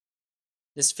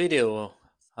This video,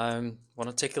 I want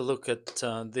to take a look at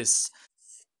this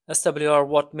SWR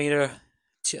wattmeter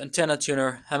antenna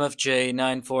tuner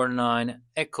MFJ-949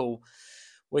 Echo,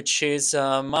 which is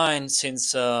mine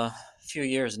since a few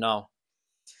years now.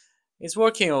 It's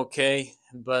working okay,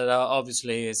 but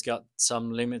obviously it's got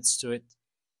some limits to it.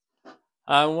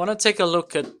 I want to take a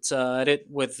look at it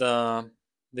with the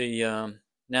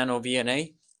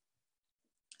nanoVNA,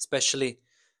 especially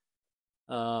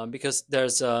because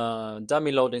there's a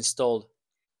dummy load installed.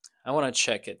 I want to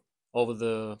check it over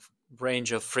the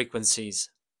range of frequencies.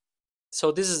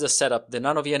 So this is the setup. The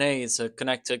nanoVNA is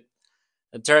connected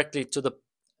directly to the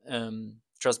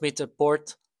transmitter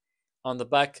port on the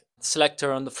back. The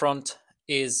selector on the front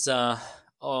is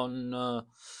on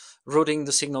routing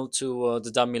the signal to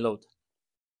the dummy load.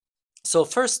 So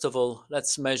first of all,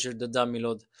 let's measure the dummy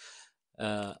load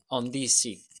on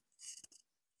DC.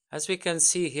 As we can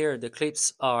see here, the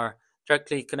clips are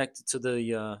directly connected to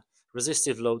the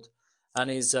resistive load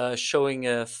and is showing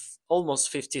almost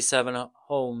 57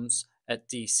 ohms at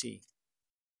DC.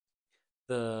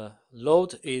 The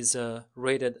load is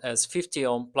rated as 50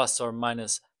 ohm plus or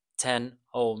minus 10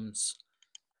 ohms.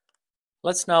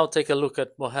 Let's now take a look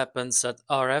at what happens at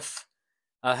RF.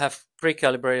 I have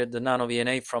pre-calibrated the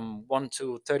nanoVNA from 1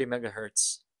 to 30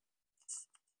 megahertz.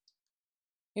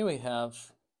 Here we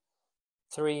have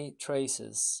three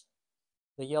traces.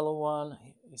 The yellow one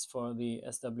is for the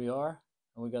SWR,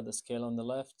 and we got the scale on the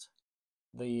left.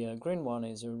 The green one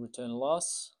is a return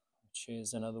loss, which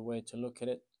is another way to look at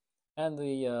it, and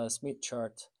the Smith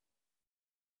chart.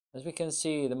 As we can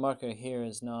see, the marker here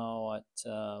is now at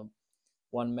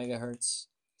 1 megahertz,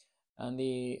 and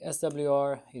the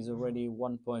SWR is already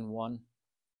 1.1.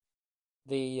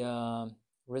 The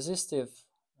resistive,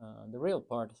 the real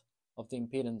part of the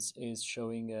impedance is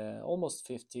showing almost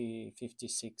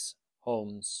 56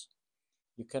 ohms.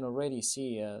 You can already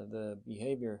see the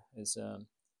behavior is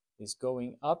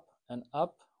going up and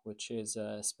up, which is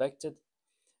expected,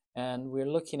 and we're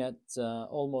looking at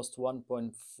almost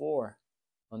 1.4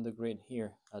 on the grid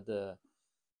here at the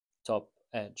top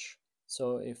edge.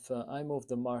 So if I move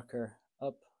the marker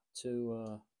up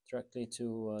to directly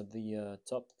to the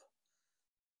top,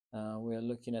 we are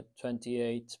looking at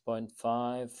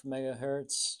 28.5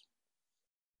 megahertz.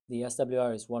 The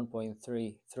SWR is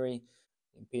 1.33.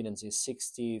 Impedance is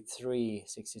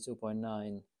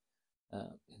 62.9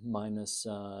 minus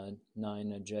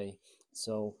 9J.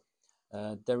 So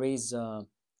there is, and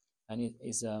it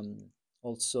is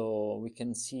also, we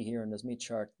can see here in the Smith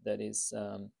chart that is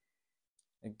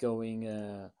going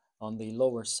on the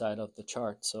lower side of the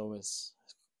chart, so it's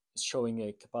showing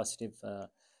a capacitive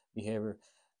behavior.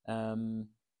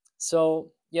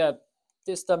 So yeah,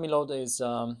 this dummy load is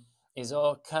all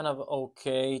kind of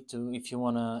okay to if you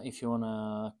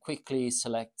wanna quickly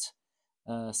select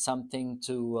something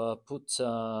to put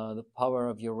the power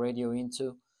of your radio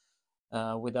into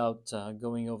without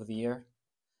going over the air,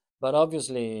 but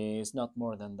obviously it's not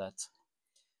more than that.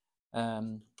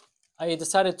 I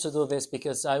decided to do this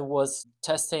because I was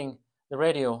testing the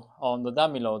radio on the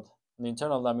dummy load, the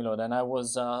internal dummy load, and I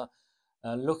was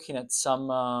looking at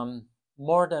some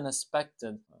more than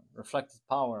expected reflected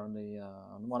power on the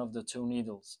on one of the two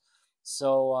needles.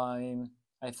 So I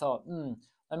thought,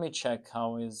 let me check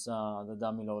how is the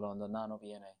dummy load on the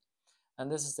nanoVNA,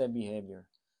 and this is the behavior.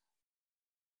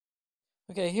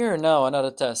 Okay, here now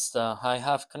another test. I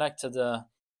have connected a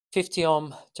 50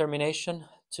 ohm termination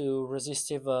to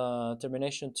resistive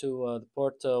termination to the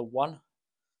port 1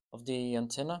 of the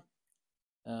antenna.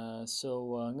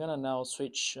 So I'm gonna now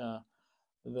switch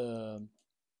the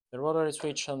rotary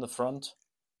switch on the front,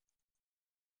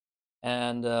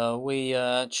 and we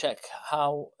check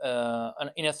how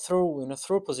in a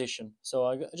through position. So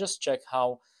I just check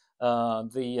how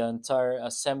the entire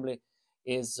assembly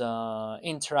is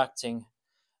interacting.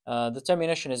 The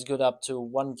termination is good up to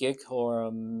 1 gig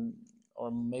or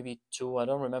maybe 2. I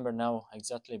don't remember now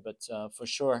exactly, but for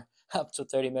sure up to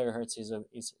 30 megahertz is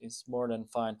more than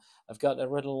fine. I've got a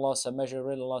reading loss. I measure a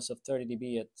reading loss of 30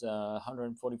 dB at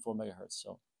 144 megahertz,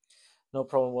 so no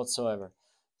problem whatsoever.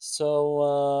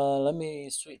 So let me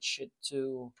switch it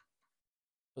to,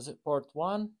 was it port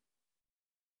 1?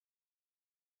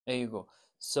 There you go.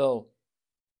 So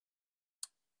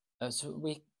as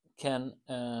we can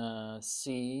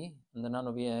see in the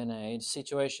nanoVNA, the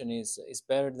situation is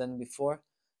better than before.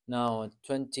 Now at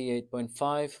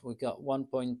 28.5, we got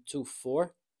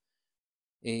 1.24.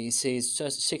 It says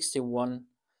 61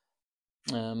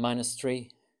 minus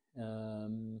 3,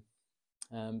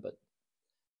 but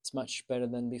it's much better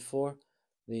than before.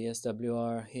 The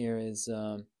SWR here is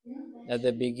at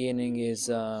the beginning is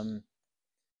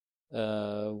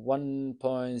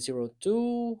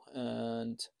 1.02,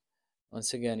 and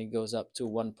once again it goes up to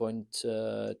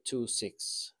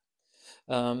 1.26.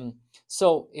 Um,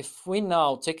 so if we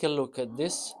now take a look at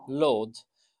this load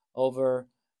over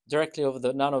directly over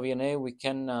the nanoVNA, we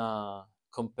can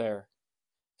compare.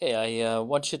 Okay, I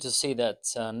want you to see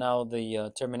that now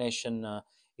the termination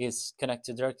is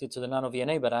connected directly to the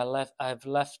nanoVNA, but I've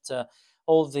left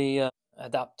all the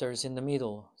adapters in the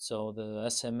middle. So the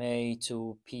SMA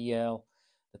to PL,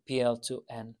 the PL to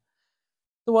N,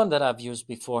 the one that I've used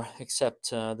before,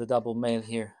 except the double male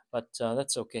here, but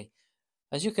that's okay.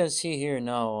 As you can see here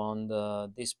now on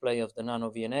the display of the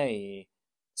nanoVNA,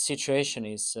 situation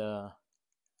is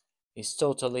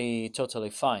totally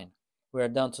fine. We are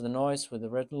down to the noise with the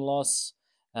retinal loss.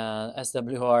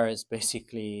 SWR is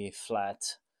basically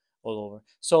flat all over.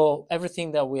 So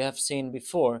everything that we have seen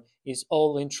before is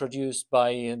all introduced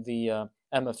by the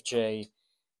MFJ,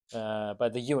 by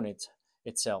the unit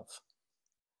itself.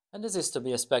 And this is to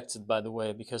be expected, by the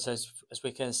way, because as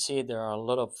we can see, there are a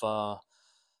lot of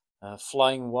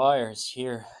flying wires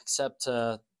here, except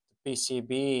the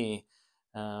PCB.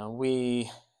 We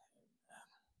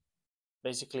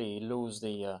basically lose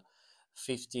the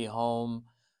 50 ohm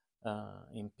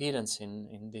impedance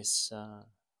in this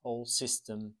whole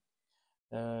system.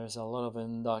 There's a lot of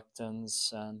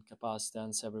inductance and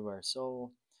capacitance everywhere.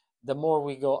 So the more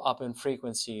we go up in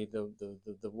frequency,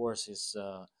 the worse is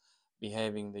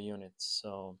behaving the unit.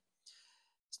 So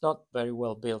it's not very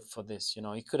well built for this. You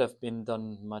know, it could have been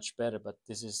done much better, but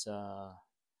this is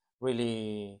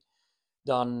really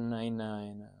done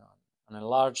on a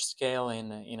large scale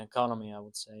in economy, I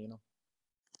would say. You know.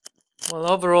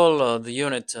 Well, overall, the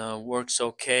unit works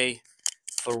okay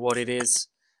for what it is,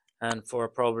 and for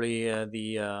probably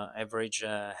the average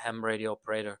ham radio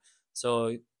operator.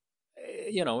 So,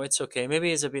 you know, it's okay.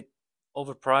 Maybe it's a bit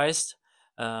overpriced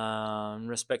in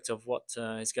respect of what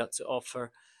it's got to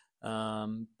offer,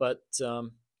 but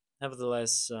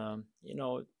nevertheless, you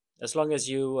know, as long as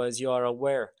you are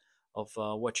aware of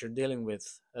what you're dealing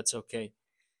with, that's okay.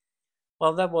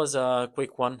 Well, that was a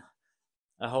quick one.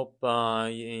 I hope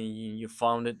you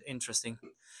found it interesting.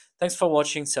 Thanks for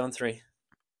watching 7-3.